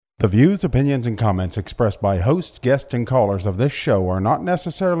The views, opinions, and comments expressed by hosts, guests, and callers of this show are not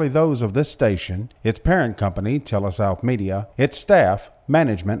necessarily those of this station, its parent company, Telesouth Media, its staff,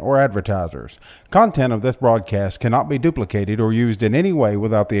 management, or advertisers. Content of this broadcast cannot be duplicated or used in any way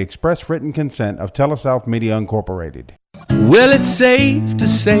without the express written consent of Telesouth Media Incorporated. Well, it's safe to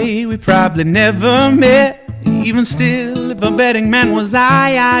say we probably never met. Even still, if a betting man was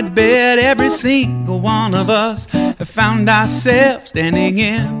I'd bet every single one of us have found ourselves standing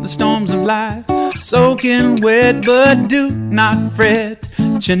in the storms of life, soaking wet, but do not fret.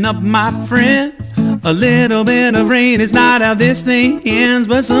 Chin up, my friend. A little bit of rain is not how this thing ends,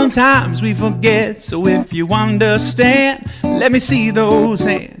 but sometimes we forget. So if you understand, let me see those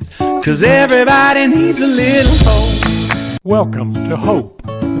hands, 'cause everybody needs a little hope. Welcome to Hope,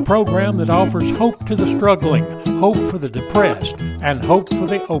 the program that offers hope to the struggling, hope for the depressed, and hope for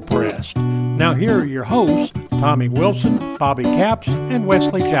the oppressed. Now here are your hosts, Tommy Wilson, Bobby Capps, and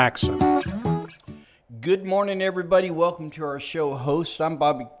Wesley Jackson. Good morning, everybody. Welcome to our show, Host. I'm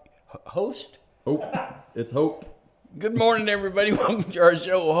Bobby. Host? Hope. It's Hope. Good morning, everybody. Welcome to our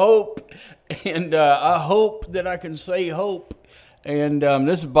show, Hope. And I hope that I can say hope. And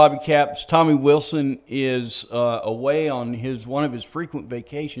this is Bobby Capps. Tommy Wilson is away on one of his frequent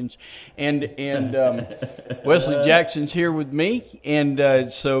vacations, and Wesley Jackson's here with me.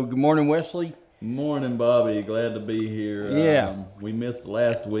 And so, good morning, Wesley. Morning, Bobby. Glad to be here. Yeah. We missed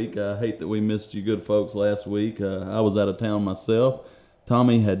last week. I hate that we missed you good folks last week. I was out of town myself.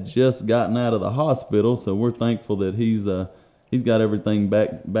 Tommy had just gotten out of the hospital, so we're thankful that he's got everything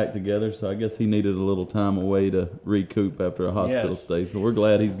back together. So I guess he needed a little time away to recoup after a hospital stay. So we're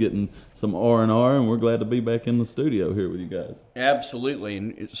glad he's getting some R&R, and we're glad to be back in the studio here with you guys. Absolutely.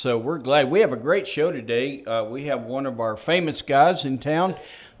 And so we're glad. We have a great show today. We have one of our famous guys in town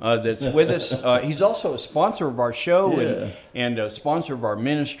that's with us. He's also a sponsor of our show and a sponsor of our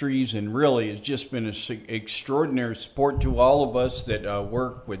ministries, and really has just been an extraordinary support to all of us that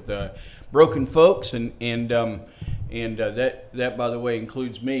work with broken folks, and that, by the way,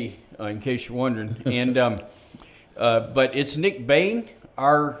 includes me, in case you're wondering. And but it's Nick Bain,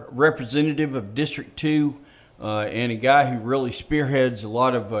 our representative of District 2, and a guy who really spearheads a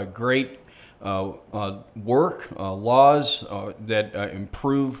lot of great work, laws that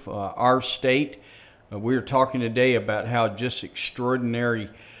improve our state. We were talking today about how just extraordinary,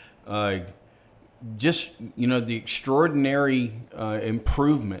 the extraordinary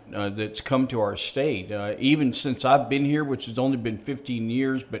improvement that's come to our state. Even since I've been here, which has only been 15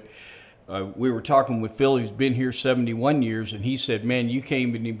 years, but we were talking with Phil, who's been here 71 years, and he said, man, you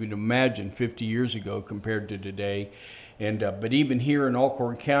can't even imagine 50 years ago compared to today. And but even here in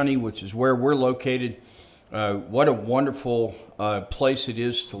Alcorn County, which is where we're located, what a wonderful place it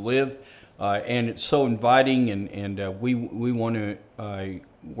is to live, and it's so inviting, and we want to.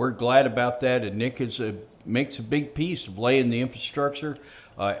 We're glad about that, and Nick makes a big piece of laying the infrastructure,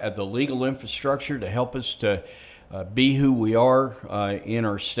 the legal infrastructure to help us to be who we are in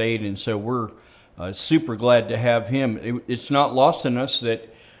our state, and so we're super glad to have him. It's not lost on us that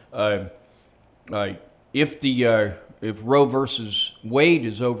if Roe versus Wade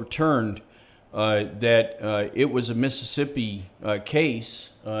is overturned, that it was a Mississippi case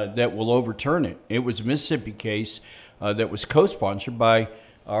that will overturn it. It was a Mississippi case that was co-sponsored by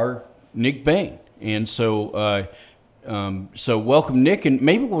our Nick Bain. And so welcome, Nick, and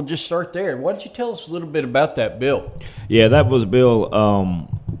maybe we'll just start there. Why don't you tell us a little bit about that bill? Yeah, that was a bill,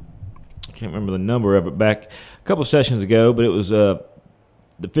 I can't remember the number of it, back a couple of sessions ago, but it was the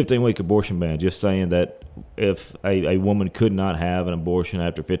 15-week abortion ban, just saying that if a woman could not have an abortion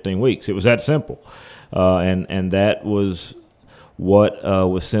after 15 weeks. It was that simple. And that was what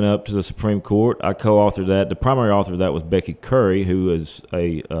was sent up to the Supreme Court. I co-authored that. The primary author of that was Becky Curry, who is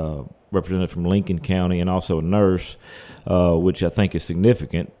a representative from Lincoln County and also a nurse, which I think is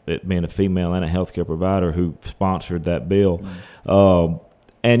significant, it being a female and a healthcare provider who sponsored that bill. Mm-hmm.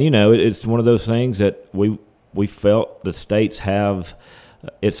 And, it's one of those things that we felt the states have.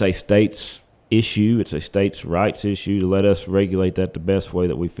 It's a state's issue. It's a state's rights issue to let us regulate that the best way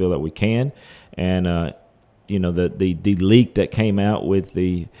that we feel that we can. And, the leak that came out with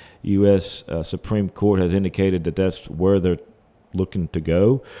the U.S. Supreme Court has indicated that that's where they're looking to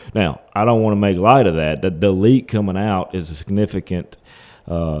go. Now, I don't want to make light of that. That the leak coming out is a significant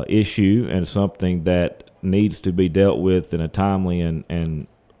issue and something that needs to be dealt with in a timely and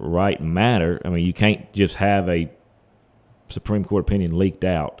right manner. I mean, you can't just have a Supreme Court opinion leaked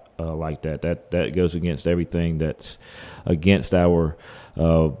out like that. That goes against everything that's against our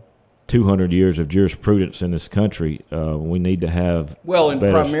 200 years of jurisprudence in this country. We need to have and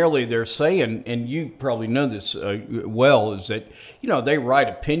better. Primarily they're saying, and you probably know this well, is that they write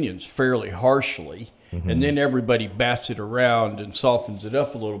opinions fairly harshly, and then everybody bats it around and softens it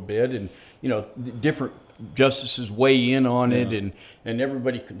up a little bit, and different justices weigh in on it, and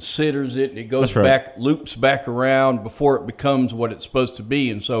everybody considers it, and it goes back, loops back around before it becomes what it's supposed to be.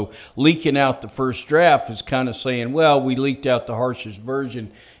 And so leaking out the first draft is kind of saying, well, we leaked out the harshest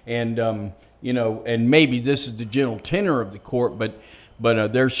version, and and maybe this is the general tenor of the court, but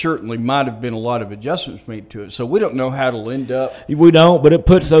there certainly might have been a lot of adjustments made to it. So we don't know how it'll end up. We don't, but it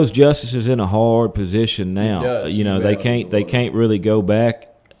puts those justices in a hard position now. It does. They can't really go back.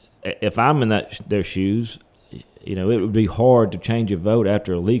 If I'm in their shoes, it would be hard to change a vote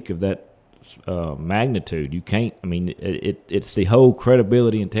after a leak of that magnitude. You can't. I mean, it's the whole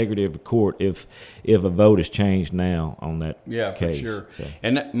credibility, integrity of the court if a vote is changed now on that case. For sure. So.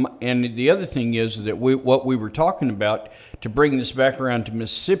 And the other thing is that what we were talking about, to bring this back around to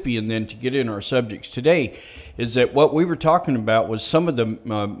Mississippi and then to get in our subjects today, is that what we were talking about was some of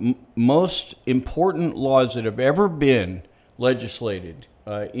the most important laws that have ever been legislated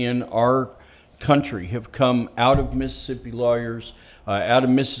in our country have come out of Mississippi lawyers, out of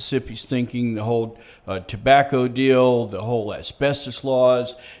Mississippi's thinking. The whole tobacco deal, the whole asbestos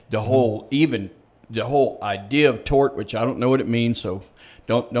laws, the whole idea of tort, which I don't know what it means, so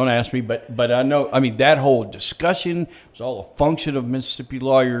don't ask me. But I know. I mean, that whole discussion was all a function of Mississippi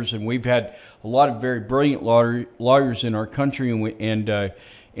lawyers, and we've had a lot of very brilliant lawyers in our country,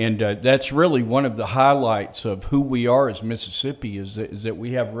 and that's really one of the highlights of who we are as Mississippi is that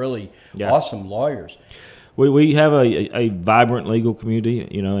we have really awesome lawyers. We have a vibrant legal community,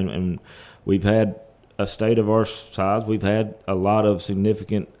 and we've had a state of our size. We've had a lot of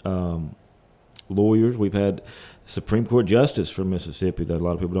significant lawyers. We've had Supreme Court Justice from Mississippi that a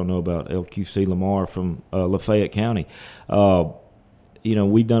lot of people don't know about, LQC Lamar from Lafayette County.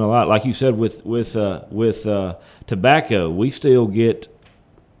 We've done a lot. Like you said, with tobacco, we still get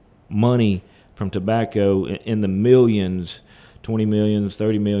money from tobacco in the millions, 20 millions,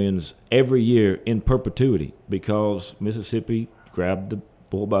 30 millions every year in perpetuity, because Mississippi grabbed the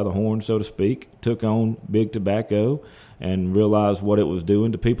bull by the horn, so to speak, took on big tobacco and realized what it was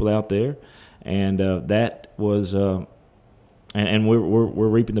doing to people out there, and that was and we're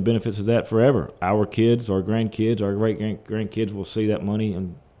reaping the benefits of that forever. Our kids, our grandkids, our great-grandkids will see that money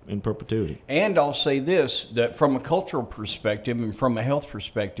in perpetuity. And I'll say this, that from a cultural perspective and from a health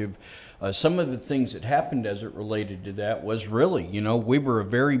perspective, some of the things that happened as it related to that was really, we were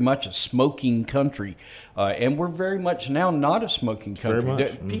very much a smoking country, and we're very much now not a smoking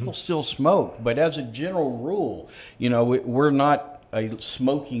country. People still smoke, but as a general rule, we're not a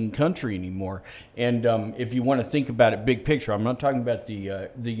smoking country anymore. And if you want to think about it big picture, I'm not talking about the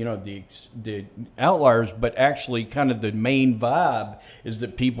outliers, but actually kind of the main vibe is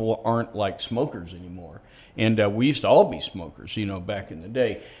that people aren't like smokers anymore. And we used to all be smokers, back in the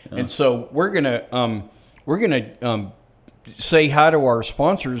day. Yeah. And so we're gonna say hi to our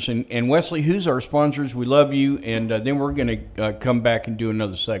sponsors. And Wesley, who's our sponsors? We love you. And then we're gonna come back and do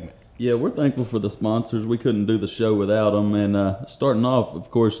another segment. Yeah, we're thankful for the sponsors. We couldn't do the show without them. And starting off,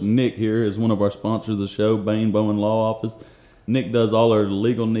 of course, Nick here is one of our sponsors of the show, Bain Bowen Law Office. Nick does all our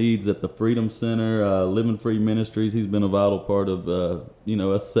legal needs at the Freedom Center, Living Free Ministries. He's been a vital part of,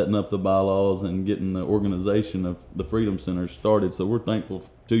 us setting up the bylaws and getting the organization of the Freedom Center started. So we're thankful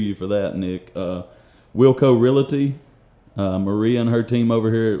to you for that, Nick. Wilco Realty, Maria and her team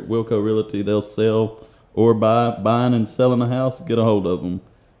over here at Wilco Realty, they'll sell or buying and selling a house. Get a hold of them.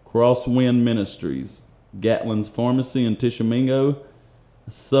 Crosswind Ministries, Gatlin's Pharmacy in Tishomingo,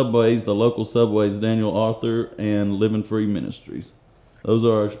 Subways, the local Subways, Daniel Arthur, and Living Free Ministries. Those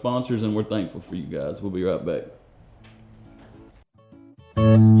are our sponsors, and we're thankful for you guys. We'll be right back.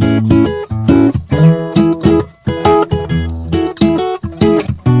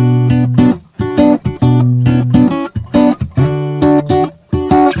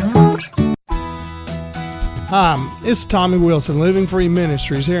 Hi, it's Tommy Wilson, Living Free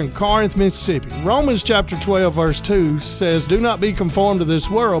Ministries here in Corinth, Mississippi. Romans chapter 12, verse 2 says, "Do not be conformed to this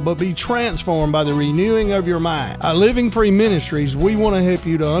world, but be transformed by the renewing of your mind." At Living Free Ministries, we want to help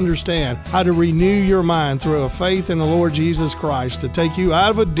you to understand how to renew your mind through a faith in the Lord Jesus Christ to take you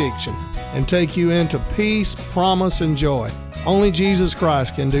out of addiction and take you into peace, promise, and joy. Only Jesus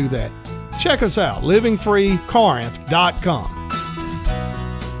Christ can do that. Check us out, livingfreecorinth.com.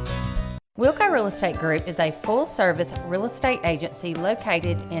 Wilco Real Estate Group is a full-service real estate agency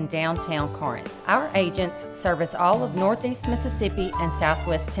located in downtown Corinth. Our agents service all of Northeast Mississippi and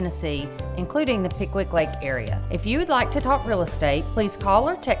Southwest Tennessee, including the Pickwick Lake area. If you would like to talk real estate, please call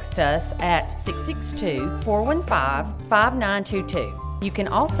or text us at 662-415-5922. You can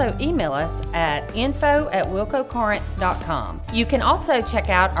also email us at info@wilcocorinth.com. You can also check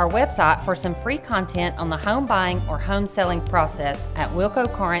out our website for some free content on the home buying or home selling process at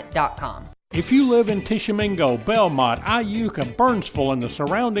wilcocorinth.com. If you live in Tishomingo, Belmont, Iuka, Burnsville, and the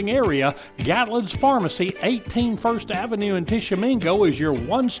surrounding area, Gatlin's Pharmacy, 18 First Avenue in Tishomingo is your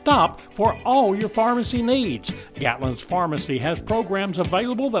one stop for all your pharmacy needs. Gatlin's Pharmacy has programs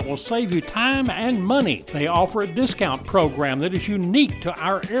available that will save you time and money. They offer a discount program that is unique to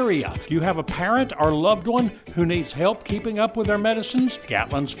our area. Do you have a parent or loved one who needs help keeping up with their medicines?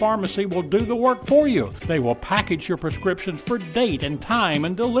 Gatlin's Pharmacy will do the work for you. They will package your prescriptions for date and time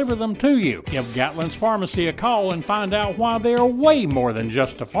and deliver them to you. Give Gatlin's Pharmacy a call and find out why they are way more than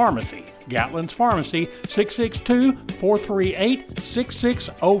just a pharmacy. Gatlin's Pharmacy,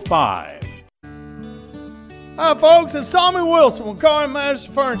 662-438-6605. Hi folks, it's Tommy Wilson with Car and Mattress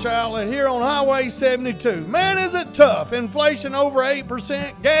Furniture Outlet here on Highway 72. Man, is it tough. Inflation over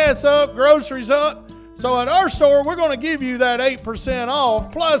 8%, gas up, groceries up. So at our store, we're going to give you that 8%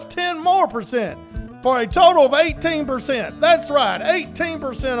 off plus 10 more percent. For a total of 18%. That's right,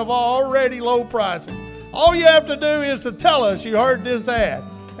 18% of already low prices. All you have to do is to tell us you heard this ad.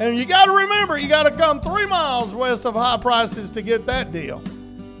 And you got to remember, you got to come 3 miles west of high prices to get that deal.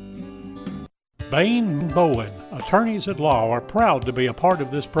 Bain and Bowen, attorneys at law, are proud to be a part of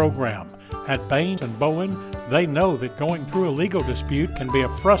this program. At Bain and Bowen, they know that going through a legal dispute can be a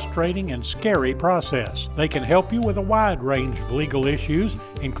frustrating and scary process. They can help you with a wide range of legal issues,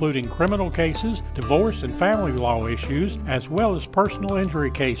 including criminal cases, divorce and family law issues, as well as personal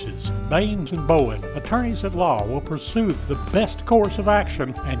injury cases. Bain and Bowen, attorneys at law, will pursue the best course of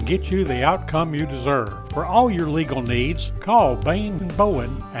action and get you the outcome you deserve. For all your legal needs, call Bain and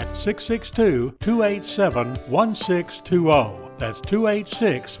Bowen at 662-287-1620. That's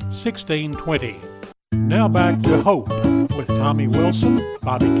 286-1620. Now back to Hope with Tommy Wilson,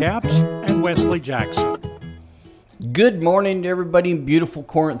 Bobby Capps, and Wesley Jackson. Good morning to everybody in beautiful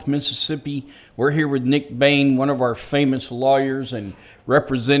Corinth, Mississippi. We're here with Nick Bain, one of our famous lawyers and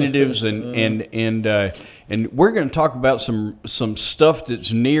representatives, and we're going to talk about some stuff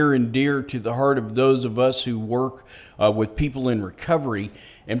that's near and dear to the heart of those of us who work with people in recovery.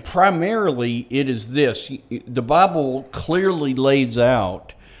 And primarily, it is this. The Bible clearly lays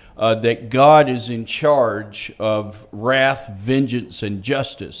out that God is in charge of wrath, vengeance, and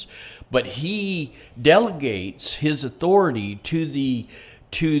justice. But he delegates his authority to the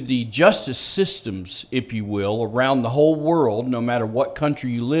justice systems, if you will, around the whole world, no matter what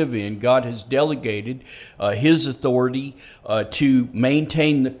country you live in. God has delegated his authority to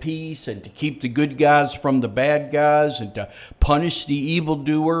maintain the peace and to keep the good guys from the bad guys and to punish the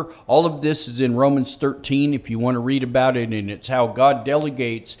evildoer. All of this is in Romans 13 if you want to read about it, and it's how God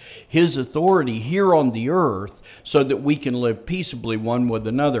delegates his authority here on the earth so that we can live peaceably one with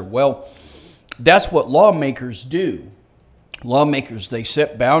another. Well, that's what lawmakers do. Lawmakers, they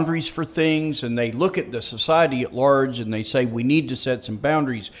set boundaries for things, and they look at the society at large and they say we need to set some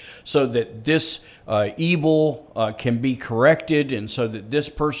boundaries so that this evil can be corrected, and so that this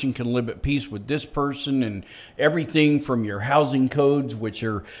person can live at peace with this person, and everything from your housing codes, which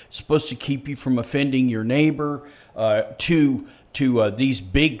are supposed to keep you from offending your neighbor, to these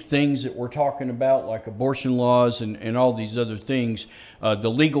big things that we're talking about, like abortion laws and all these other things. The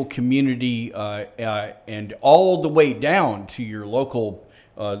legal community and all the way down to your local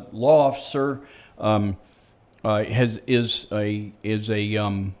law officer is a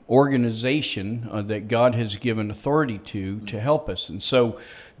organization that God has given authority to help us. And so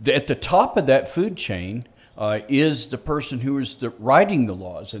at the top of that food chain is the person who is writing the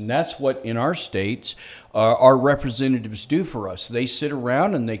laws. And that's what, in our states, our representatives do for us. They sit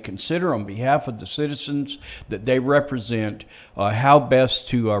around and they consider on behalf of the citizens that they represent how best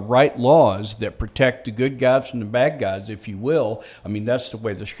to write laws that protect the good guys from the bad guys, if you will. I mean, that's the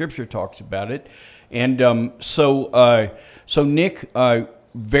way the Scripture talks about it. And so Nick,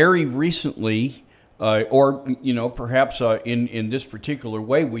 very recently, or perhaps in this particular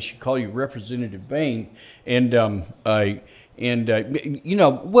way, we should call you Representative Bain, and put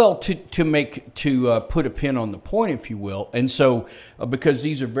a pin on the point, if you will. And so, because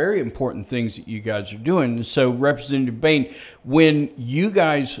these are very important things that you guys are doing. And so, Representative Bain, when you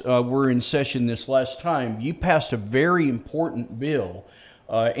guys were in session this last time, you passed a very important bill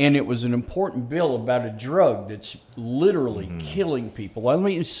And it was an important bill about a drug that's literally killing people. Let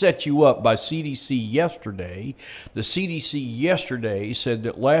me set you up by CDC yesterday. The CDC yesterday said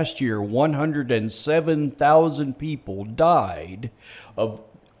that last year 107,000 people died of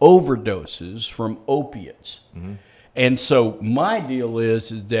overdoses from opiates. And so my deal is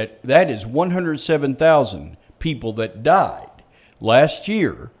that is 107,000 people that died last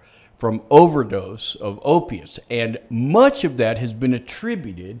year from overdose of opiates. And much of that has been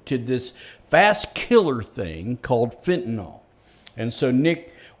attributed to this fast killer thing called fentanyl. And so,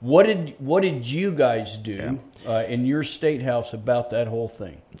 Nick, what did you guys do in your state house about that whole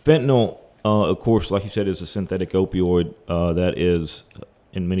thing? Fentanyl, of course, like you said, is a synthetic opioid that is,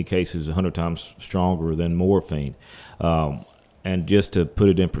 in many cases, 100 times stronger than morphine. And just to put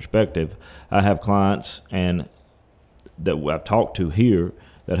it in perspective, I have clients and that I've talked to here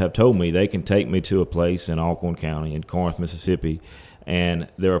that have told me they can take me to a place in Alcorn County in Corinth, Mississippi, and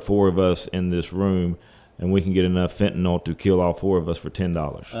there are 4 of us in this room, and we can get enough fentanyl to kill all 4 of us for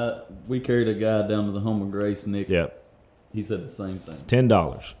 $10. We carried a guy down to the Home of Grace, Nick. Yeah. He said the same thing.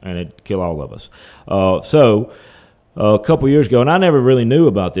 $10, and it'd kill all of us. So a couple years ago, and I never really knew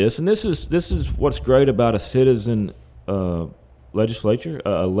about this, and this is what's great about a citizen legislature,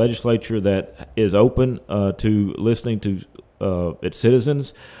 a legislature that is open to listening to its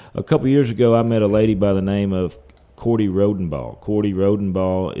citizens. A couple years ago, I met a lady by the name of Cordy Rodenbaugh. Cordy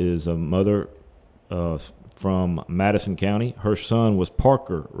Rodenbaugh is a mother from Madison County. Her son was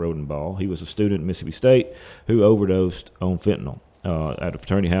Parker Rodenbaugh. He was a student at Mississippi State who overdosed on fentanyl at a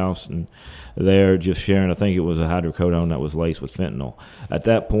fraternity house, and they're just sharing, I think it was a hydrocodone that was laced with fentanyl. At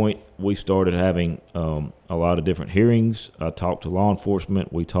that point, we started having a lot of different hearings. I talked to law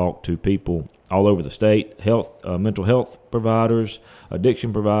enforcement. We talked to people all over the state, mental health providers,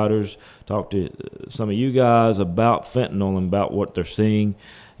 addiction providers, talked to some of you guys about fentanyl and about what they're seeing.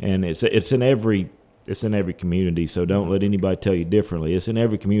 And it's in every community, so don't let anybody tell you differently. It's in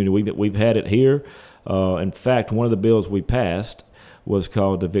every community. We've had it here. In fact, one of the bills we passed was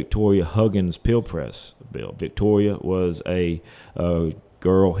called the Victoria Huggins Pill Press Bill. Victoria was a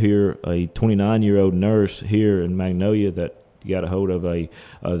girl here, a 29-year-old nurse here in Magnolia that got a hold of a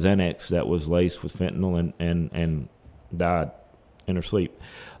Xanax that was laced with fentanyl and died in her sleep.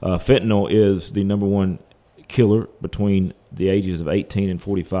 Fentanyl is the number one killer between the ages of 18 and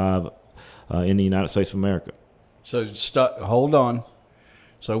 45 in the United States of America. So hold on.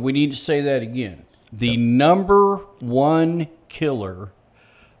 So we need to say that again. The number one killer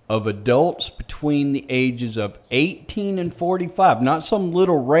of adults between the ages of 18 and 45, not some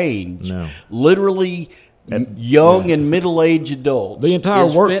little range, no. Literally young and middle-aged adults. The entire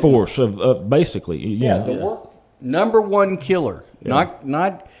workforce of basically. Number one killer, not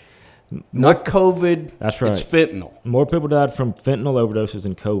COVID. That's right. It's fentanyl. More people died from fentanyl overdoses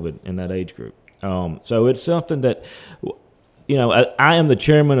than COVID in that age group. So it's something that, I am the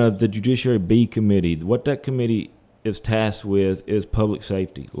chairman of the Judiciary B Committee. What that committee is tasked with is public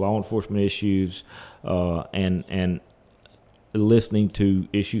safety, law enforcement issues, and listening to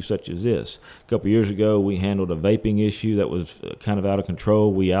issues such as this. A couple years ago, we handled a vaping issue that was kind of out of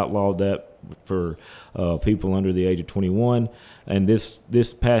control. We outlawed that for people under the age of 21. And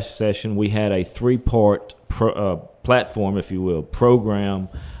this past session, we had a 3-part platform, if you will, program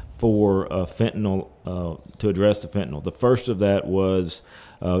for fentanyl, to address the fentanyl. The first of that was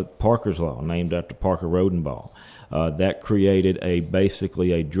Parker's Law, named after Parker Rodenbaugh. That created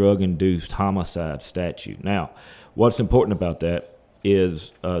basically a drug-induced homicide statute. Now, what's important about that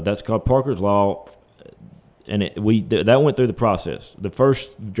is that's called Parker's Law, and that went through the process. The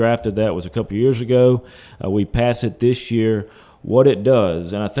first draft of that was a couple years ago. We passed it this year. What it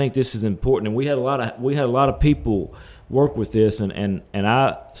does, and I think this is important, and we had a lot of people work with this, and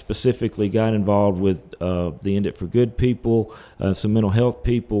I specifically got involved with the End It for Good people, some mental health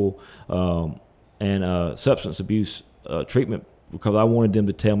people, and substance abuse treatment, because I wanted them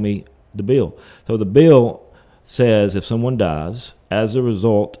to tell me the bill. So the bill says if someone dies as a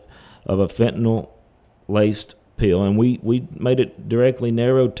result of a fentanyl-laced pill, and we made it directly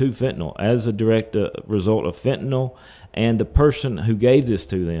narrowed to fentanyl, as a direct result of fentanyl, and the person who gave this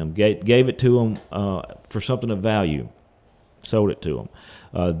to them, gave it to them for something of value, sold it to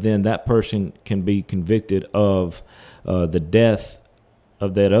them, then that person can be convicted of the death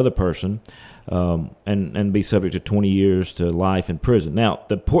of that other person, and be subject to 20 years to life in prison. Now,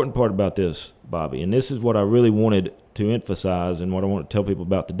 the important part about this, Bobby, and this is what I really wanted to emphasize and what I want to tell people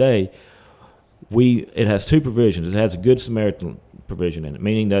about today, it has 2 provisions. It has a Good Samaritan provision in it,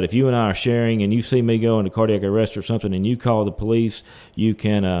 meaning that if you and I are sharing and you see me go into cardiac arrest or something and you call the police, you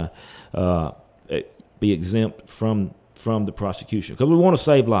can be exempt from from the prosecution, because we want to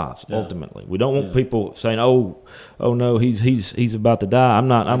save lives. Ultimately, we don't want people saying, "Oh no, he's about to die.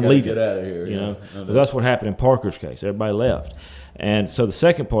 I'm leaving." Get out of here. You know, because that's what happened in Parker's case. Everybody left, and so the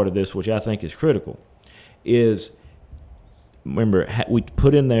second part of this, which I think is critical, is remember we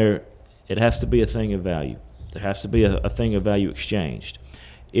put in there. It has to be a thing of value. There has to be a thing of value exchanged.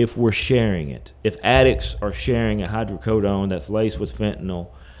 If we're sharing it, if addicts are sharing a hydrocodone that's laced with fentanyl,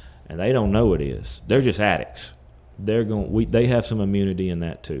 and they don't know it is, they're just addicts. They have some immunity in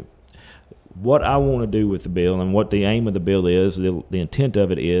that too. What I want to do with the bill, and what the aim of the bill is, the intent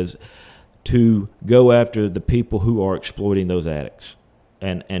of it is to go after the people who are exploiting those addicts,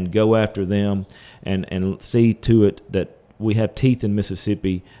 and go after them, and see to it that we have teeth in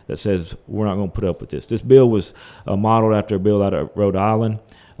Mississippi that says we're not going to put up with this. This bill was modeled after a bill out of Rhode Island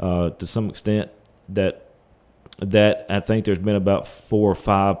to some extent. That I think there's been about 4 or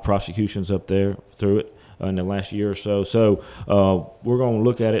 5 prosecutions up there through it in the last year or so. So we're going to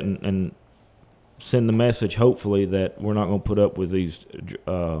look at it and send the message, hopefully, that we're not going to put up with these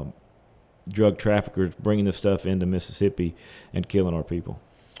drug traffickers bringing this stuff into Mississippi and killing our people.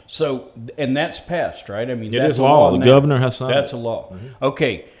 So, and that's passed, right? I mean, it that's is law. The governor has signed. That's a law. Mm-hmm.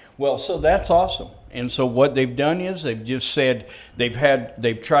 Okay. Well, so that's awesome. And so what they've done is they've just said they've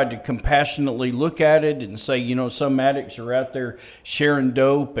tried to compassionately look at it and say, you know, some addicts are out there sharing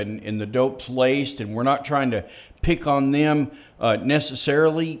dope and the dope's laced, and we're not trying to pick on them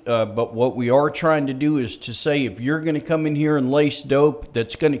necessarily, but what we are trying to do is to say, if you're going to come in here and lace dope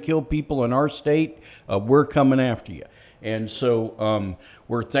that's going to kill people in our state, we're coming after you. And so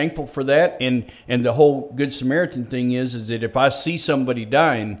we're thankful for that. And the whole Good Samaritan thing is that if I see somebody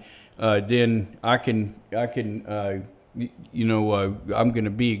dying, then I can I'm going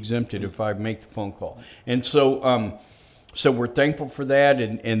to be exempted if I make the phone call. And so so we're thankful for that,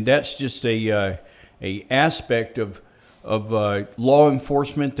 and that's just a aspect of law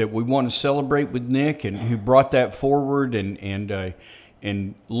enforcement that we want to celebrate with Nick, and who brought that forward and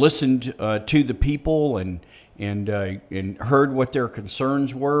listened to the people and heard what their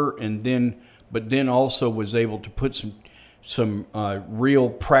concerns were, but then also was able to put some real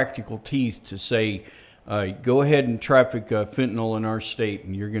practical teeth to say, go ahead and traffic fentanyl in our state,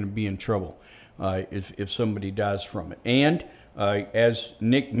 and you're going to be in trouble if somebody dies from it. And as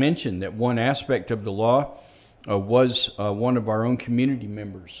Nick mentioned, that one aspect of the law was one of our own community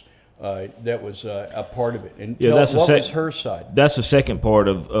members that was a part of it. And what was her side? That's the second part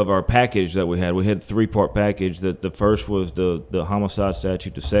of our package that we had. We had a 3-part package. That the first was the homicide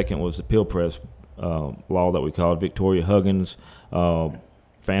statute. The second was the pill press law that we called. Victoria Huggins,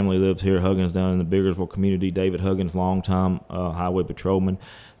 family lives here. Huggins down in the Biggersville community. David Huggins, longtime highway patrolman.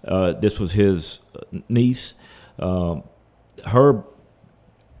 This was his niece. Her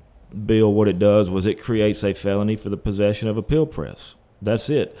bill, what it does was it creates a felony for the possession of a pill press. That's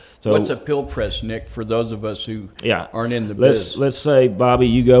it. So what's a pill press, Nick, for those of us who aren't in the biz? Let's say, Bobby,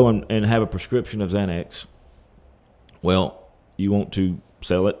 you go and have a prescription of Xanax. Well, you want to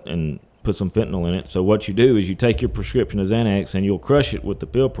sell it and put some fentanyl in it. So what you do is you take your prescription of Xanax and you'll crush it with the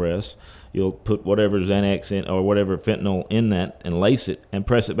pill press. You'll put whatever Xanax in or whatever fentanyl in that and lace it and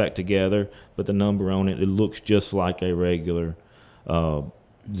press it back together, put the number on it. It looks just like a regular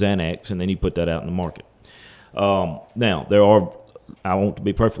Xanax, and then you put that out in the market. Now, I want to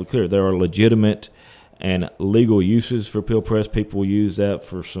be perfectly clear, there are legitimate and legal uses for pill press. People use that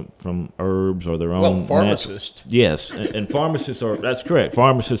from herbs or their own. Well, pharmacists. Yes, and pharmacists are. That's correct.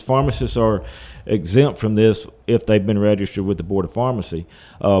 Pharmacists are exempt from this if they've been registered with the Board of Pharmacy.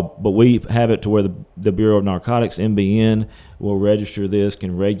 But we have it to where the Bureau of Narcotics, MBN, will register this,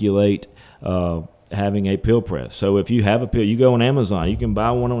 can regulate having a pill press. So if you have a pill, you go on Amazon. You can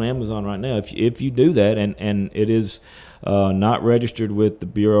buy one on Amazon right now. If you do that, and it is not registered with the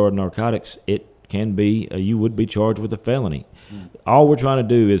Bureau of Narcotics, it can be you would be charged with a felony. All we're trying to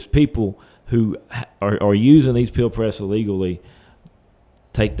do is people who are using these pill press illegally,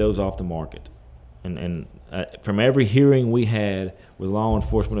 take those off the market. And from every hearing we had with law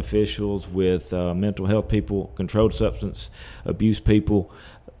enforcement officials, with mental health people, controlled substance abuse people,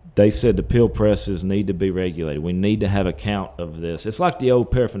 they said the pill presses need to be regulated. We need to have a count of this. It's like the old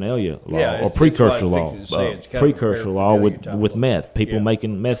paraphernalia law or precursor law. Precursor law with meth. People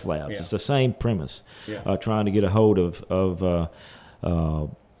making meth labs. Yeah. It's the same premise. Trying to get a hold of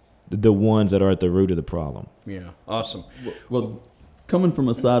the ones that are at the root of the problem. Yeah, awesome. Well, coming from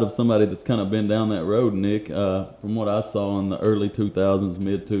a side of somebody that's kind of been down that road, Nick, from what I saw in the early 2000s,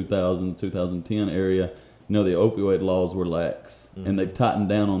 mid-2000s, 2010 area, the opioid laws were lax, and they've tightened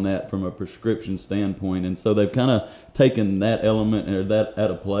down on that from a prescription standpoint, and so they've kind of taken that element or that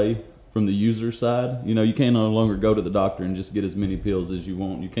out of play from the user side. You know, you can no longer go to the doctor and just get as many pills as you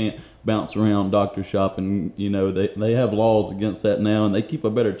want. You can't bounce around doctor shopping. You know, they have laws against that now, and they keep a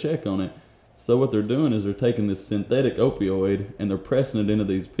better check on it. So what they're doing is they're taking this synthetic opioid and they're pressing it into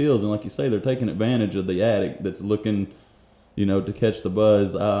these pills. And like you say, they're taking advantage of the addict that's looking, you know, to catch the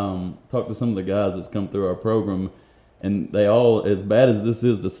buzz. Talked to some of the guys that's come through our program, and they all, as bad as this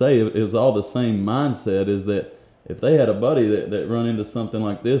is to say, it was all the same mindset, is that if they had a buddy that run into something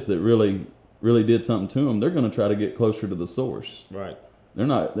like this that really did something to them, they're going to try to get closer to the source. Right. They're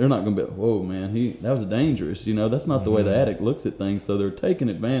not going to be, whoa, man, that was dangerous. You know, that's not the way the addict looks at things. So they're taking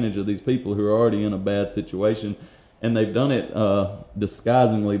advantage of these people who are already in a bad situation, and they've done it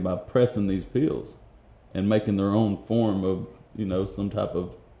disguisingly by pressing these pills and making their own form of, you know, some type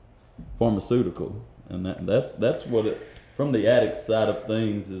of pharmaceutical. And that's what it, from the addict side of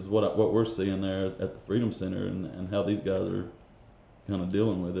things, is what we're seeing there at the Freedom Center, and how these guys are kind of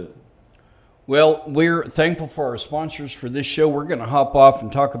dealing with it. Well, we're thankful for our sponsors for this show. We're going to hop off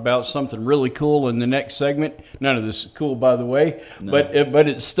and talk about something really cool in the next segment. None of this is cool, by the way, no. but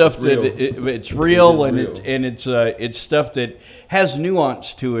it's stuff it's real, and it's stuff that has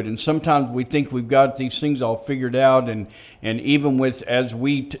nuance to it. And sometimes we think we've got these things all figured out, and even with, as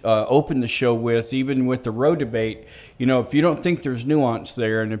we open the show with, even with the Roe debate, you know, if you don't think there's nuance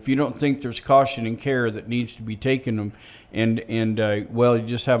there, and if you don't think there's caution and care that needs to be taken, well, you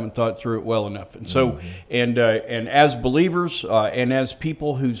just haven't thought through it well enough. And so, and as believers, and as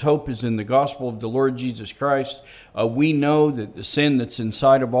people whose hope is in the gospel of the Lord Jesus Christ, we know that the sin that's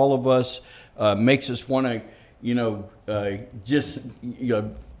inside of all of us makes us want to, just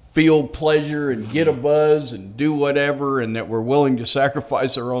feel pleasure and get a buzz and do whatever, and that we're willing to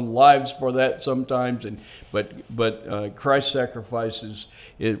sacrifice our own lives for that sometimes. But Christ's sacrifices,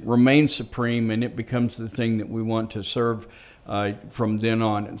 it remains supreme, and it becomes the thing that we want to serve from then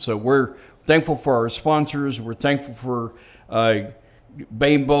on. And so we're thankful for our sponsors. We're thankful for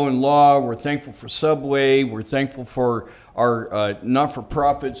Bain, Law. We're thankful for Subway. We're thankful for our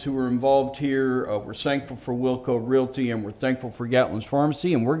not-for-profits who are involved here. We're thankful for Wilco Realty, and we're thankful for Gatlin's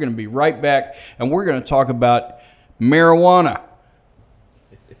Pharmacy. And we're going to be right back, and we're going to talk about marijuana.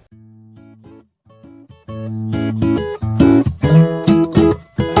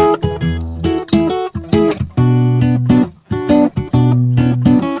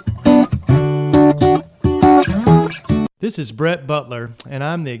 This is Brett Butler, and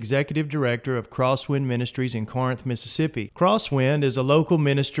I'm the Executive Director of Crosswind Ministries in Corinth, Mississippi. Crosswind is a local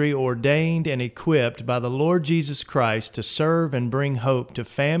ministry ordained and equipped by the Lord Jesus Christ to serve and bring hope to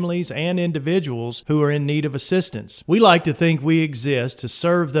families and individuals who are in need of assistance. We like to think we exist to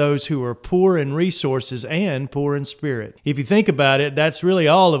serve those who are poor in resources and poor in spirit. If you think about it, that's really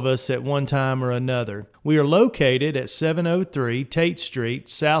all of us at one time or another. We are located at 703 Tate Street,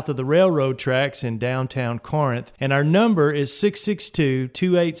 south of the railroad tracks in downtown Corinth, and our number is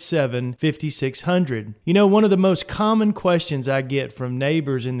 662-287-5600. You know, one of the most common questions I get from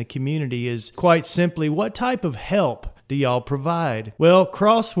neighbors in the community is quite simply, what type of help do y'all provide? Well,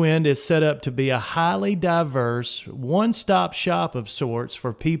 Crosswind is set up to be a highly diverse, one-stop shop of sorts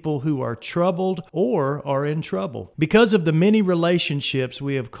for people who are troubled or are in trouble. Because of the many relationships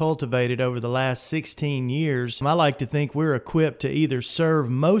we have cultivated over the last 16 years, I like to think we're equipped to either serve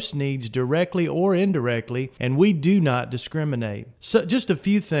most needs directly or indirectly, and we do not discriminate. So just a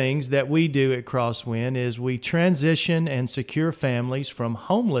few things that we do at Crosswind is we transition and secure families from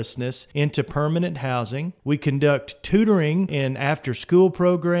homelessness into permanent housing. We conduct tutoring in after-school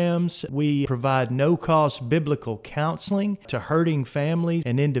programs. We provide no-cost biblical counseling to hurting families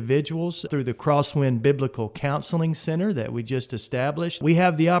and individuals through the Crosswind Biblical Counseling Center that we just established. We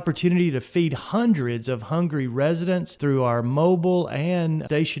have the opportunity to feed hundreds of hungry residents through our mobile and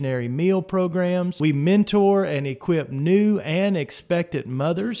stationary meal programs. We mentor and equip new and expectant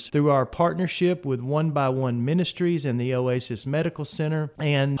mothers through our partnership with 1x1 Ministries and the Oasis Medical Center,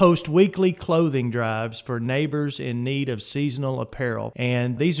 and host weekly clothing drives for neighbors in need of seasonal apparel.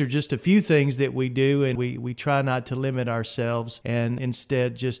 And these are just a few things that we do, and we try not to limit ourselves and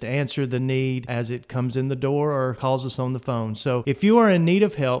instead just answer the need as it comes in the door or calls us on the phone. So if you are in need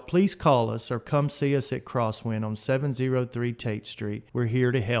of help, please call us or come see us at Crosswind on 703 Tate Street. We're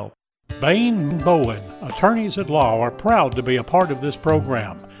here to help. Bain and Bowen, attorneys at law, are proud to be a part of this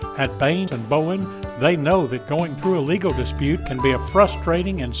program. At Bain and Bowen, they know that going through a legal dispute can be a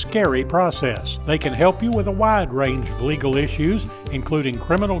frustrating and scary process. They can help you with a wide range of legal issues, including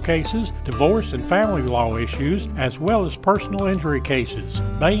criminal cases, divorce and family law issues, as well as personal injury cases.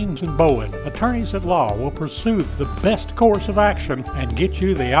 Bain and Bowen, attorneys at law, will pursue the best course of action and get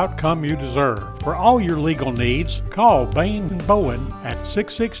you the outcome you deserve. For all your legal needs, call Bain & Bowen at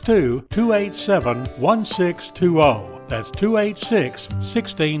 662-287-1620. That's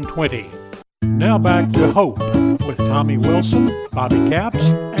 286-1620. Now back to Hope with Tommy Wilson, Bobby Capps,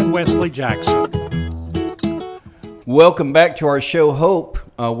 and Wesley Jackson. Welcome back to our show, Hope.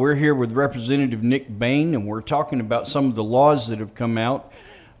 We're here with Representative Nick Bain, and we're talking about some of the laws that have come out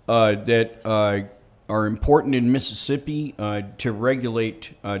that are important in Mississippi to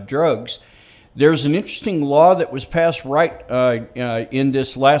regulate drugs. There's an interesting law that was passed right in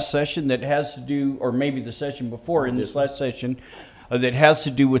this last session that has to do, or maybe the session before in this last session, that has to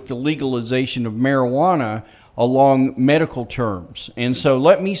do with the legalization of marijuana along medical terms. And so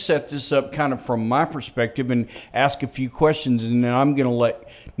let me set this up kind of from my perspective and ask a few questions, and then I'm going to let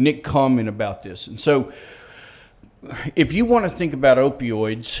Nick comment about this. And so if you want to think about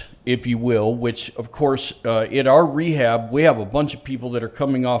opioids, if you will, which of course at our rehab, we have a bunch of people that are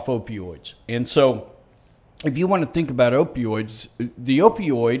coming off opioids. And so if you want to think about opioids, the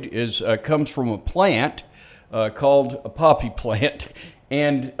opioid is comes from a plant called a poppy plant.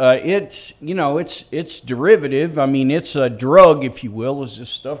 And it's, you know, it's derivative. I mean, it's a drug, if you will, is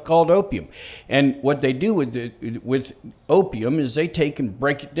this stuff called opium. And what they do with opium is they take and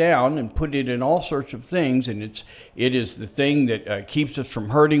break it down and put it in all sorts of things. And it is the thing that keeps us from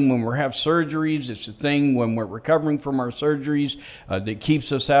hurting when we have surgeries. It's the thing when we're recovering from our surgeries that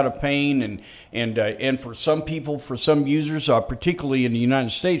keeps us out of pain. And for some people, for some users, particularly in the United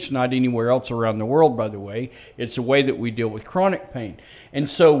States, not anywhere else around the world, by the way, it's a way that we deal with chronic pain. And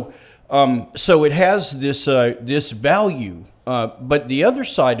so it has this value, but the other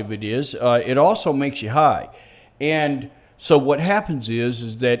side of it is it also makes you high. And so what happens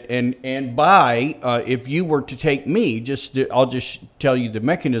is that if you were to take me, I'll just tell you the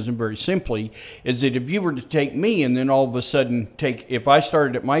mechanism very simply, is that if you were to take me and then all of a sudden if I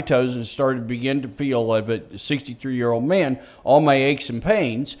started at my toes and begin to feel like a 63-year-old man, all my aches and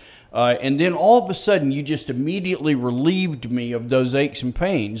pains. And then all of a sudden, you just immediately relieved me of those aches and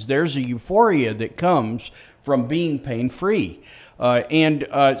pains. There's a euphoria that comes from being pain-free. And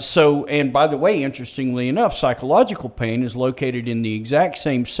by the way, interestingly enough, psychological pain is located in the exact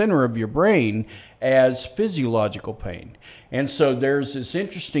same center of your brain as physiological pain. And so there's this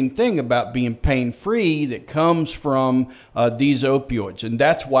interesting thing about being pain-free that comes from these opioids. And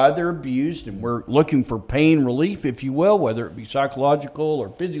that's why they're abused. And we're looking for pain relief, if you will, whether it be psychological or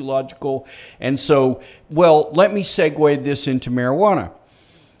physiological. And so, let me segue this into marijuana.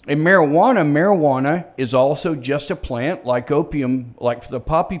 And marijuana is also just a plant like opium, like the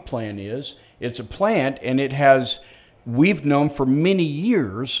poppy plant is. It's a plant, and we've known for many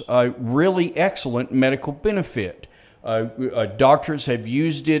years, really excellent medical benefit. Doctors have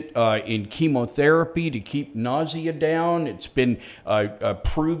used it in chemotherapy to keep nausea down. It's been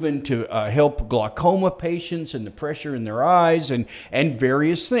proven to help glaucoma patients and the pressure in their eyes and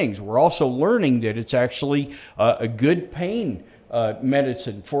various things. We're also learning that it's actually a good pain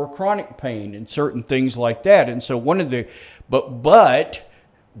medicine for chronic pain and certain things like that. And so but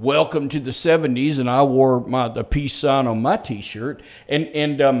welcome to the 70s, and I wore the peace sign on my T-shirt,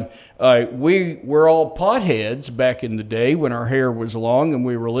 and we were all potheads back in the day when our hair was long and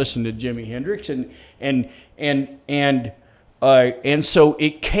we were listening to Jimi Hendrix, and so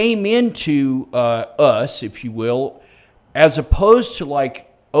it came into us, if you will, as opposed to like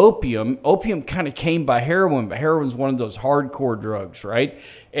opium. Opium kind of came by heroin, but heroin's one of those hardcore drugs, right?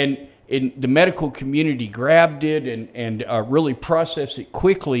 And the medical community grabbed it and really processed it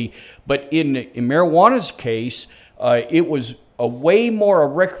quickly. But in marijuana's case, it was way more a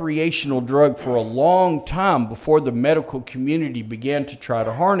recreational drug for a long time before the medical community began to try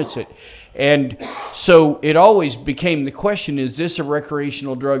to harness it. And so it always became the question, is this a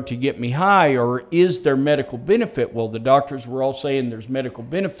recreational drug to get me high, or is there medical benefit? Well, the doctors were all saying there's medical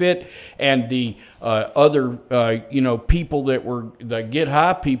benefit, and the other people the get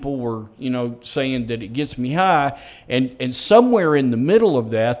high people were saying that it gets me high. And somewhere in the middle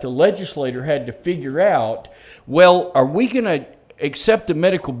of that, the legislator had to figure out, well, are we going to accept the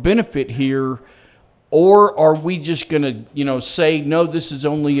medical benefit here, or are we just going to, say, no, this is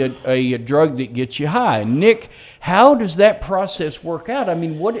only a drug that gets you high? Nick, how does that process work out? I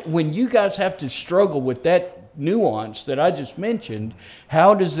mean, when you guys have to struggle with that nuance that I just mentioned,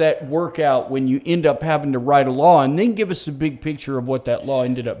 how does that work out when you end up having to write a law? And then give us the big picture of what that law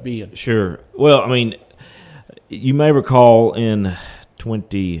ended up being. Sure. Well, I mean, you may recall in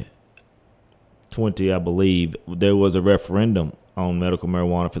 2020, I believe, there was a referendum on medical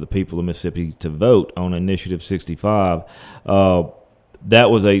marijuana for the people of Mississippi to vote on Initiative 65. That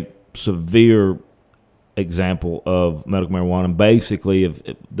was a severe example of medical marijuana. And basically,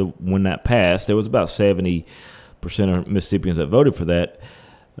 when that passed, there was about 70% of Mississippians that voted for that.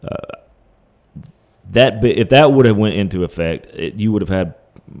 If that would have went into effect, you would have had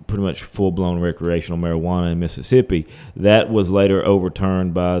pretty much full-blown recreational marijuana in Mississippi. That was later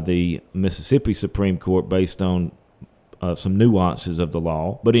overturned by the Mississippi Supreme Court based on some nuances of the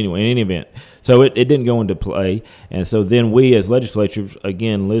law. But anyway, in any event, so it didn't go into play. And so then we as legislatures,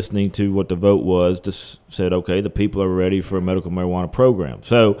 again, listening to what the vote was, just said, okay, the people are ready for a medical marijuana program.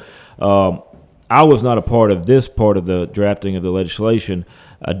 So I was not a part of this part of the drafting of the legislation.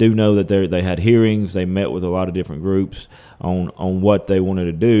 I do know that they had hearings. They met with a lot of different groups on what they wanted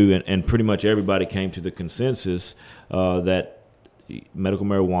to do, and pretty much everybody came to the consensus that medical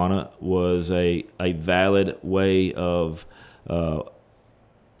marijuana was a valid way of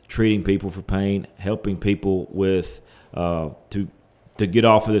treating people for pain, helping people with to get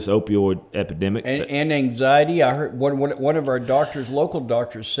off of this opioid epidemic. And anxiety. I heard one of our doctors, local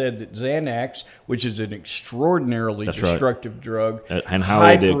doctors, said that Xanax, which is an extraordinarily destructive drug, and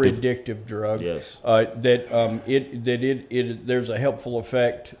highly addictive drug, yes, there's a helpful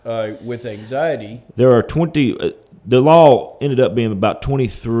effect with anxiety. There are 20. The law ended up being about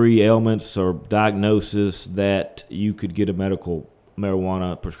 23 ailments or diagnoses that you could get a medical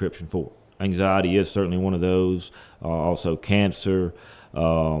marijuana prescription for. Anxiety is certainly one of those. Also cancer,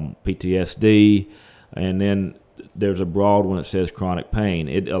 PTSD, and then there's a broad one that says chronic pain.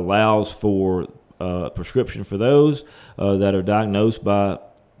 It allows for prescription for those that are diagnosed by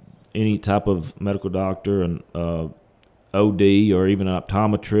any type of medical doctor and OD or even an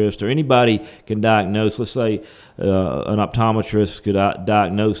optometrist, or anybody can diagnose. Let's say an optometrist could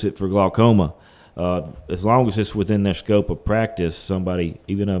diagnose it for glaucoma. As long as it's within their scope of practice, somebody,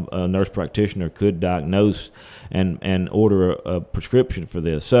 even a nurse practitioner, could diagnose and order a prescription for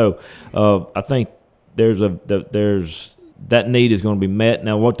this. So I think there's that need is going to be met.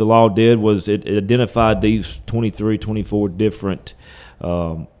 Now, what the law did was it identified these 23, 24 different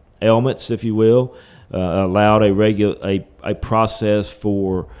ailments, if you will, allowed a process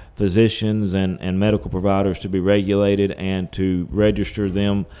for physicians and medical providers to be regulated and to register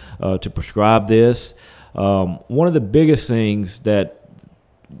them to prescribe this. One of the biggest things that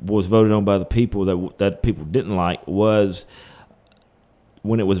was voted on by the people that people didn't like was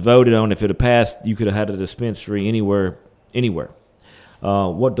when it was voted on, if it had passed, you could have had a dispensary anywhere.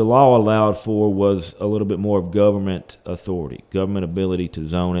 What the law allowed for was a little bit more of government authority, government ability to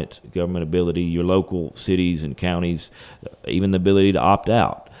zone it, government ability, your local cities and counties, even the ability to opt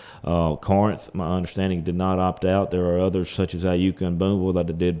out. Corinth, my understanding, did not opt out. There are others such as Iuka and Boonville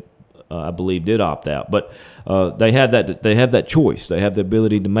that did, I believe, did opt out. But they have that choice. They have the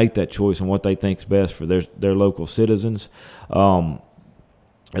ability to make that choice on what they think is best for their local citizens.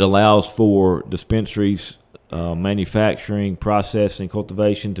 It allows for dispensaries, manufacturing, processing,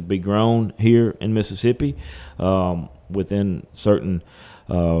 cultivation to be grown here in Mississippi within certain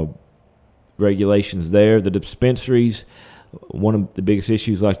regulations there. The dispensaries, one of the biggest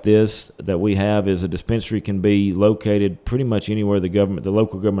issues like this that we have is a dispensary can be located pretty much anywhere the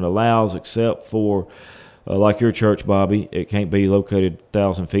local government allows, except for like your church, Bobby. It can't be located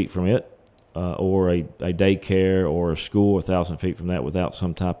 1,000 feet from it. Or a daycare or a school 1,000 feet from that without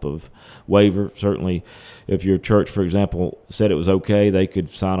some type of waiver. Certainly, if your church, for example, said it was okay, they could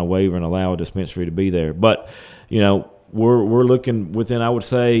sign a waiver and allow a dispensary to be there. But, we're looking within, I would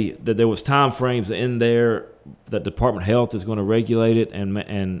say, that there was time frames in there that Department of Health is going to regulate it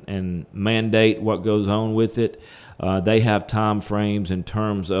and mandate what goes on with it. They have time frames in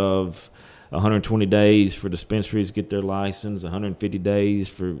terms of 120 days for dispensaries to get their license, 150 days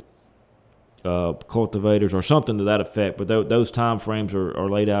for cultivators or something to that effect, but those time frames are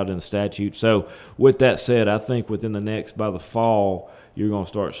laid out in the statute. So with that said, I think by the fall, you're going to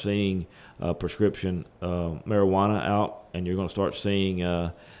start seeing prescription marijuana out, and you're going to start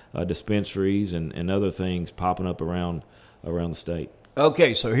seeing dispensaries and other things popping up around the state.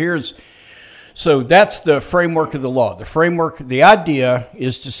 Okay, so that's the framework of the law. The idea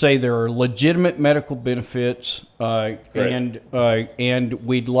is to say there are legitimate medical benefits, and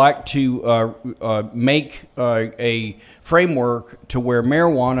we'd like to make a framework to where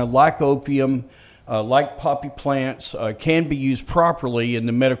marijuana, like opium, like poppy plants, can be used properly in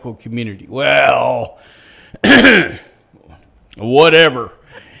the medical community. Well, whatever.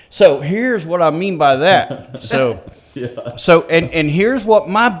 So here's what I mean by that. So. Yeah. So, and here's what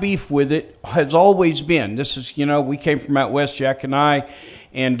my beef with it has always been. This is, we came from out west, Jack and I,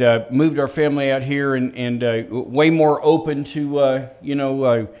 and moved our family out here and way more open to,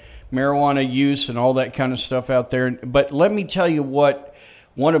 marijuana use and all that kind of stuff out there. But let me tell you what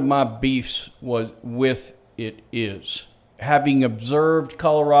one of my beefs was with it is having observed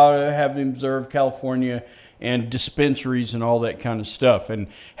Colorado, having observed California, and dispensaries and all that kind of stuff. And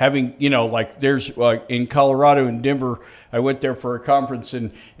having, like there's in Colorado and Denver, I went there for a conference,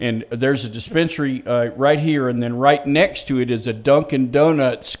 and there's a dispensary right here, and then right next to it is a Dunkin'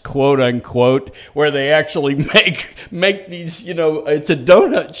 Donuts, quote unquote, where they actually make these, it's a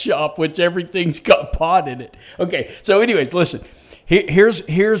donut shop, which everything's got pot in it. Okay, so anyways, listen.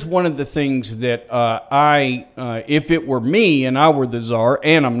 Here's one of the things that if it were me and I were the czar,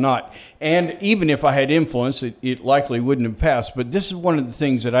 and I'm not, and even if I had influence, it likely wouldn't have passed. But this is one of the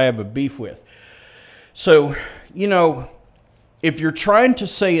things that I have a beef with. So, if you're trying to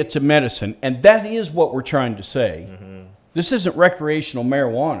say it's a medicine, and that is what we're trying to say, this isn't recreational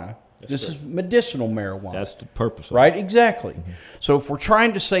marijuana. This is medicinal marijuana. That's the purpose of it. Right? Exactly. So if we're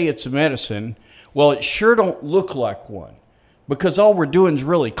trying to say it's a medicine, well, it sure don't look like one. Because all we're doing is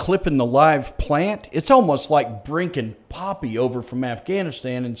really clipping the live plant. It's almost like bringing poppy over from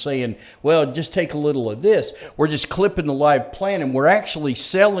Afghanistan and saying, well, just take a little of this. We're just clipping the live plant, and we're actually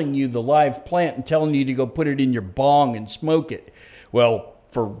selling you the live plant and telling you to go put it in your bong and smoke it. Well,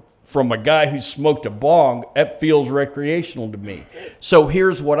 from a guy who smoked a bong, that feels recreational to me. So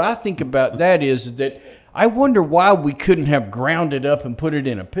here's what I think about that is that I wonder why we couldn't have ground it up and put it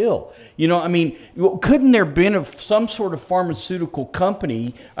in a pill. Couldn't there have been some sort of pharmaceutical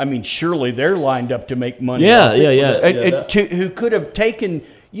company? I mean, surely they're lined up to make money. Yeah. Who could have taken,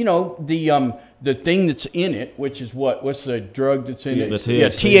 the thing that's in it, which is what's the drug that's in it? The THC. Yeah,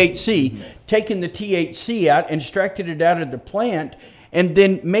 THC. Taken the THC out and extracted it out of the plant, and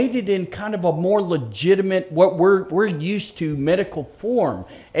then made it in kind of a more legitimate, what we're used to, medical form.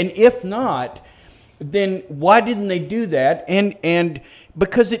 And if not, then why didn't they do that? And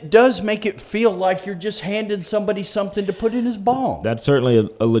because it does make it feel like you're just handing somebody something to put in his bong. That's certainly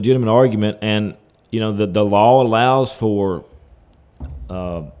a legitimate argument, and the law allows for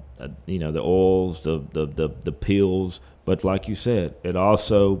the oils, the pills, but like you said, it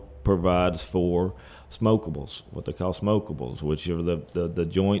also provides for smokables, what they call smokables, which are the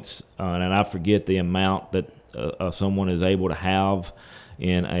joints, and I forget the amount that someone is able to have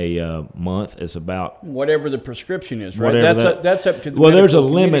in a month. It's about whatever the prescription is, right? That's up to the there's a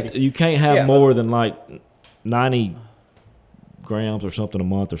community. limit. You can't have more than like 90 grams or something a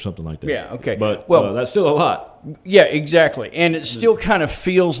month or something like that. Yeah, okay. But that's still a lot. Yeah, exactly. And it still kind of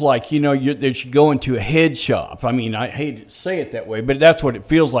feels like, that you go into a head shop. I mean, I hate to say it that way, but that's what it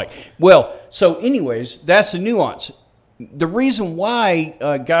feels like. Well, so anyways, that's the nuance. The reason why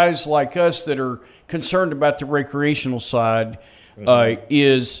guys like us that are concerned about the recreational side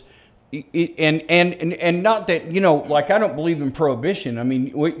is, and not that, like I don't believe in prohibition. I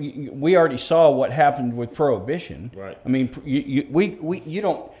mean, we already saw what happened with prohibition. Right. I mean, we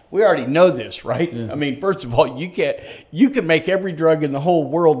already know this, right? Yeah. I mean, first of all, you can make every drug in the whole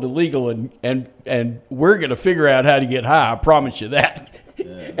world illegal, and we're going to figure out how to get high. I promise you that.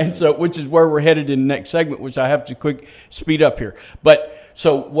 Yeah, and so, which is where we're headed in the next segment, which I have to quick speed up here. But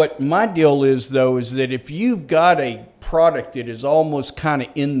so what my deal is, though, is that if you've got a product that is almost kind of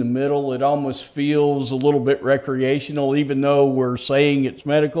in the middle, it almost feels a little bit recreational, even though we're saying it's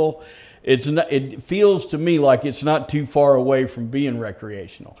medical. It's not, it feels to me like it's not too far away from being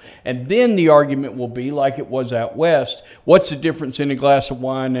recreational. And then the argument will be like it was out west. What's the difference in a glass of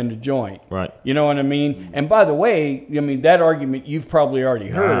wine and a joint? Right. You know what I mean? And by the way, I mean, that argument you've probably already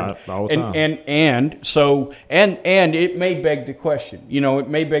heard. All the time. And so it may beg the question. It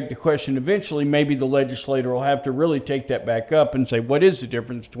may beg the question eventually. Maybe the legislator will have to really take that back up and say, what is the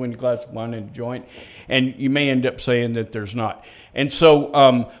difference between a glass of wine and a joint? And you may end up saying that there's not. And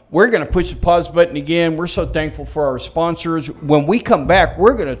so we're going to push the pause button again. We're so thankful for our sponsors. When we come back,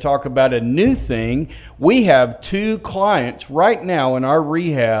 we're going to talk about a new thing. We have 2 clients right now in our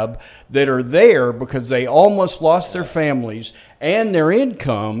rehab that are there because they almost lost their families and their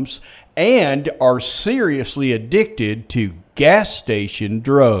incomes and are seriously addicted to gas station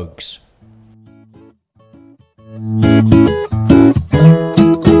drugs.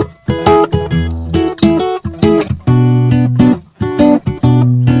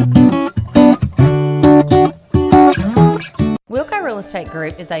 Real Estate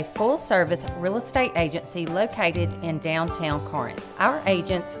Group is a full-service real estate agency located in downtown Corinth. Our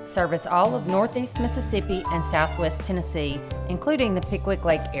agents service all of Northeast Mississippi and Southwest Tennessee, including the Pickwick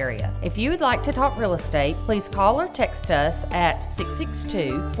Lake area. If you would like to talk real estate, please call or text us at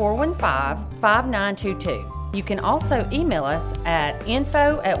 662-415-5922. You can also email us at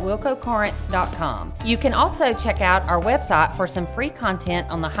info@wilcocorinth.com. You can also check out our website for some free content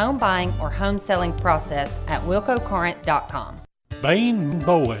on the home buying or home selling process at wilcocorinth.com. Bain and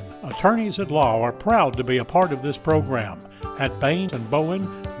Bowen, attorneys at law, are proud to be a part of this program. At Bain and Bowen,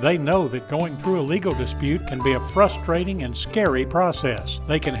 they know that going through a legal dispute can be a frustrating and scary process.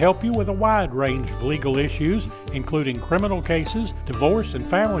 They can help you with a wide range of legal issues, including criminal cases, divorce and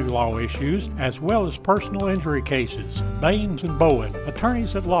family law issues, as well as personal injury cases. Bain and Bowen,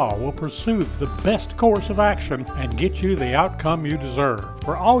 attorneys at law, will pursue the best course of action and get you the outcome you deserve.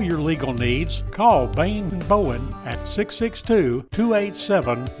 For all your legal needs, call Bain and Bowen at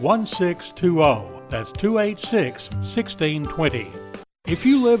 662-287-1620. That's 286-1620. If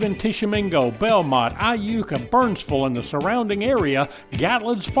you live in Tishomingo, Belmont, Iuka, Burnsville, and the surrounding area,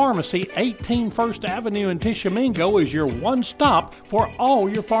 Gatlin's Pharmacy, 18 First Avenue in Tishomingo is your one stop for all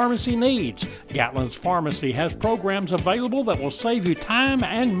your pharmacy needs. Gatlin's Pharmacy has programs available that will save you time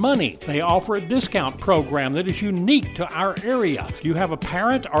and money. They offer a discount program that is unique to our area. Do you have a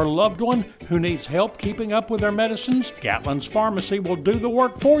parent or loved one who needs help keeping up with their medicines? Gatlin's Pharmacy will do the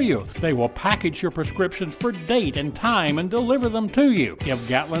work for you. They will package your prescriptions for date and time and deliver them to you. Give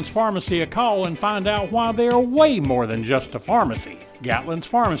Gatlin's Pharmacy a call and find out why they are way more than just a pharmacy. Gatlin's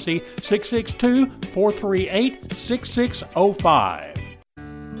Pharmacy, 662-438-6605.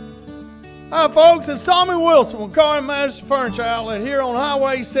 Hi folks, it's Tommy Wilson with Car and Master Furniture Outlet here on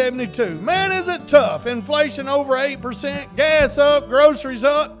Highway 72. Man, is it tough. Inflation over 8%, gas up, groceries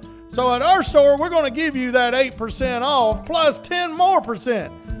up. So at our store, we're going to give you that 8% off plus 10 more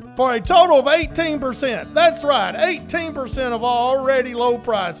percent. For a total of 18%. That's right, 18% of already low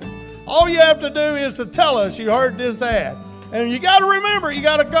prices. All you have to do is to tell us you heard this ad. And you got to remember, you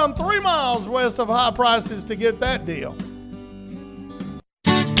got to come 3 miles west of high prices to get that deal.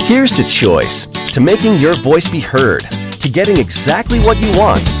 Here's to choice, to making your voice be heard, to getting exactly what you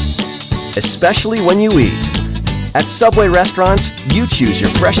want, especially when you eat. At Subway restaurants, you choose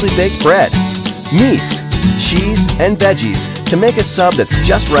your freshly baked bread, meats, cheese, and veggies to make a sub that's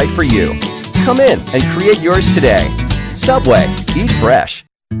just right for you. Come in and create yours today. Subway, eat fresh.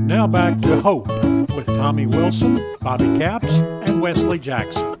 Now back to Hope with Tommy Wilson, Bobby Capps, and Wesley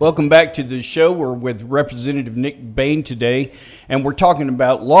Jackson. Welcome back to the show. We're with Representative Nick Bain today, and we're talking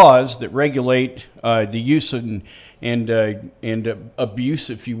about laws that regulate the use and abuse,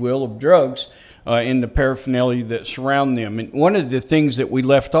 if you will, of drugs in the paraphernalia that surround them. And one of the things that we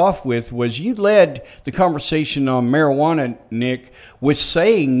left off with was you led the conversation on marijuana, Nick, with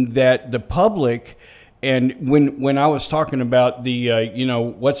saying that the public, and when I was talking about the,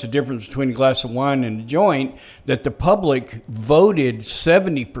 what's the difference between a glass of wine and a joint, that the public voted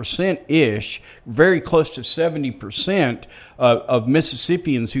 70%-ish, very close to 70% of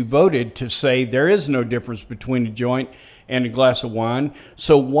Mississippians who voted to say there is no difference between a joint and a glass of wine.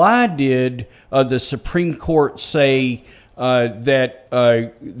 So why did the Supreme Court say that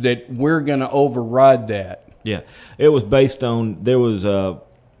we're going to override that? Yeah, it was based on there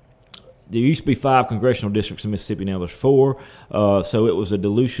used to be 5 congressional districts in Mississippi. Now there's 4. So it was a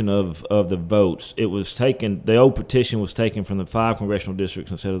dilution of the votes. It was taken. The old petition was taken from the 5 congressional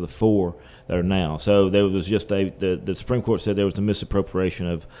districts instead of the 4 that are now. So there was just the Supreme Court said there was a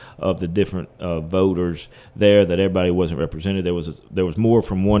misappropriation of the different voters there, that everybody wasn't represented. There was more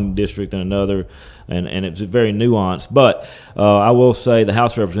from one district than another, and it was very nuanced. But I will say the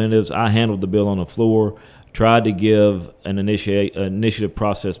House of Representatives, I handled the bill on the floor, tried to give an initiative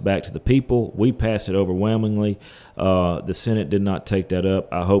process back to the people. We passed it overwhelmingly. The Senate did not take that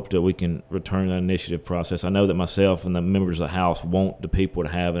up. I hope that we can return that initiative process. I know that myself and the members of the House want the people to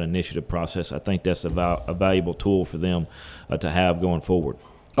have an initiative process. I think that's a valuable tool for them to have going forward.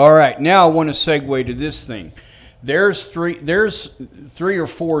 All right, now I want to segue to this thing. There's three or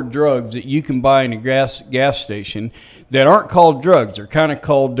four drugs that you can buy in a gas station that aren't called drugs. They're kind of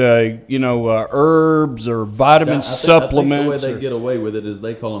called, herbs or vitamin supplements. I think the way they get away with it is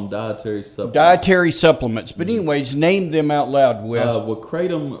they call them dietary supplements. Dietary supplements. But anyways, name them out loud, Wes. Well,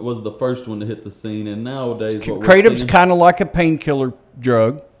 Kratom was the first one to hit the scene, and nowadays Kratom's kind of like a painkiller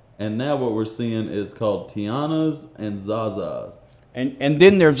drug. And now what we're seeing is called Tianas and Zazas. And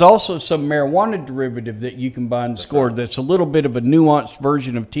then there's also some marijuana derivative that you can buy in the store that's a little bit of a nuanced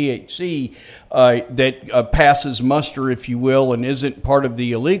version of THC that passes muster, if you will, and isn't part of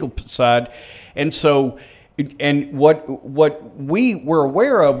the illegal side. And so, and what we were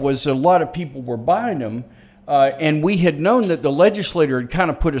aware of was a lot of people were buying them, and we had known that the legislator had kind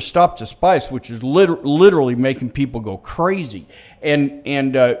of put a stop to spice, which is literally making people go crazy.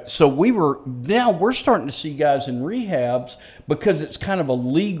 And so we're starting to see guys in rehabs, because it's kind of a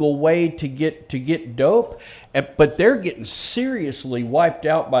legal way to get dope, but they're getting seriously wiped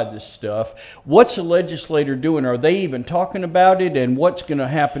out by this stuff. What's the legislator doing? Are they even talking about it, and what's going to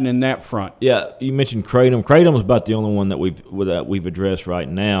happen in that front? Yeah, you mentioned Kratom. Kratom is about the only one that we've addressed right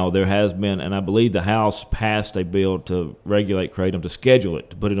now. There has been, and I believe the House passed a bill to regulate Kratom, to schedule it,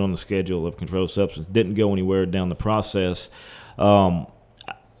 to put it on the schedule of controlled substance. Didn't go anywhere down the process.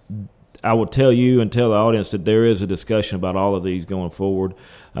 I will tell you and tell the audience that there is a discussion about all of these going forward,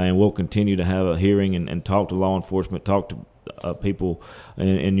 and we'll continue to have a hearing and talk to law enforcement, talk to people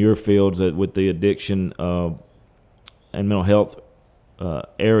in your fields with the addiction and mental health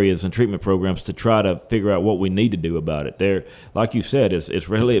areas and treatment programs to try to figure out what we need to do about it. There, like you said, it's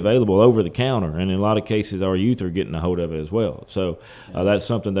readily available over the counter, and in a lot of cases our youth are getting a hold of it as well. So that's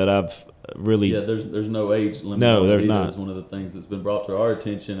something that I've really... there's no age limit. No, there's not. It's one of the things that's been brought to our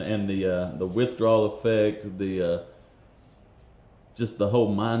attention, and the withdrawal effect, just the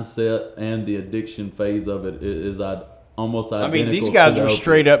whole mindset and the addiction phase of it is almost identical. I mean, these guys are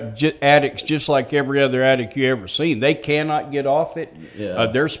straight up addicts, just like every other addict you ever seen. They cannot get off it. Yeah.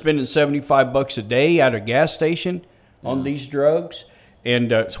 They're spending $75 a day at a gas station on these drugs,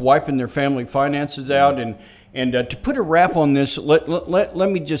 and it's wiping their family finances out. And to put a wrap on this, let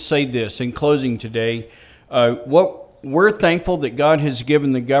me just say this in closing today. What we're thankful that God has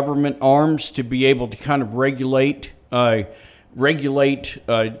given the government arms to be able to kind of regulate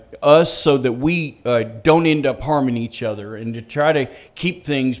us so that we don't end up harming each other, and to try to keep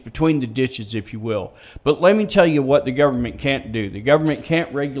things between the ditches, if you will. But let me tell you what the government can't do. The government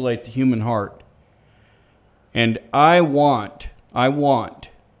can't regulate the human heart. And I want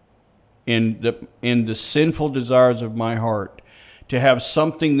in the sinful desires of my heart to have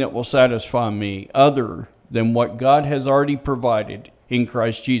something that will satisfy me other than what God has already provided in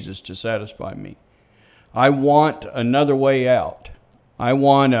Christ Jesus to satisfy me. I want another way out. I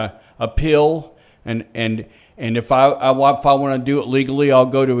want a pill, and if I want to do it legally, I'll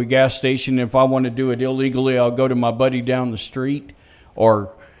go to a gas station. If I want to do it illegally, I'll go to my buddy down the street.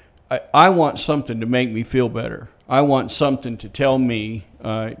 Or I want something to make me feel better. I want something to tell me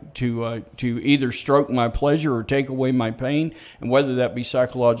to either stroke my pleasure or take away my pain, and whether that be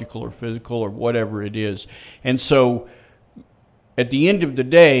psychological or physical or whatever it is. And so at the end of the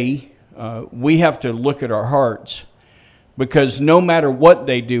day, we have to look at our hearts, because no matter what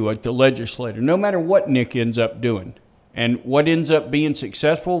they do at the legislature, no matter what Nick ends up doing and what ends up being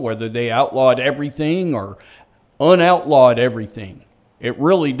successful, whether they outlawed everything or unoutlawed everything, it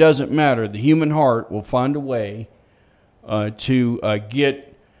really doesn't matter. The human heart will find a way to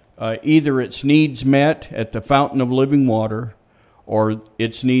get either its needs met at the fountain of living water or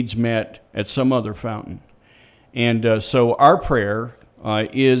its needs met at some other fountain. And so our prayer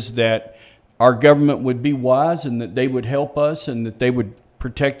is that our government would be wise, and that they would help us, and that they would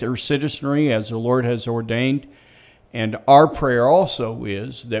protect their citizenry as the Lord has ordained. And our prayer also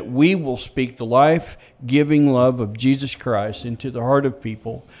is that we will speak the life-giving love of Jesus Christ into the heart of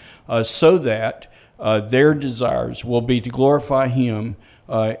people, so that their desires will be to glorify Him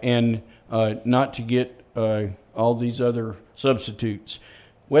and not to get all these other substitutes.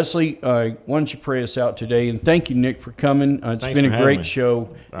 Wesley, why don't you pray us out today? And thank you, Nick, for coming. It's been a great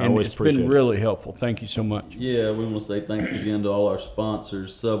show, and it's been really helpful. Thank you so much. Yeah, we want to say thanks again to all our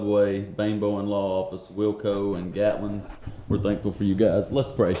sponsors, Subway, Bain Bowen Law Office, Wilco, and Gatlin's. We're thankful for you guys.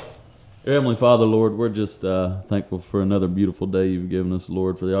 Let's pray. Dear Heavenly Father, Lord, we're just thankful for another beautiful day you've given us,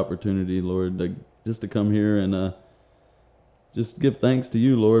 Lord, for the opportunity, Lord, just to come here and just give thanks to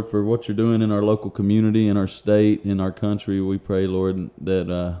you, Lord, for what you're doing in our local community, in our state, in our country. We pray, Lord,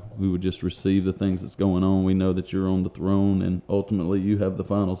 that we would just receive the things that's going on. We know that you're on the throne, and ultimately you have the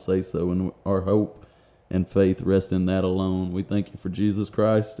final say-so, and our hope and faith rest in that alone. We thank you for Jesus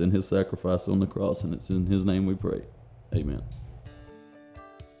Christ and his sacrifice on the cross, and it's in his name we pray. Amen.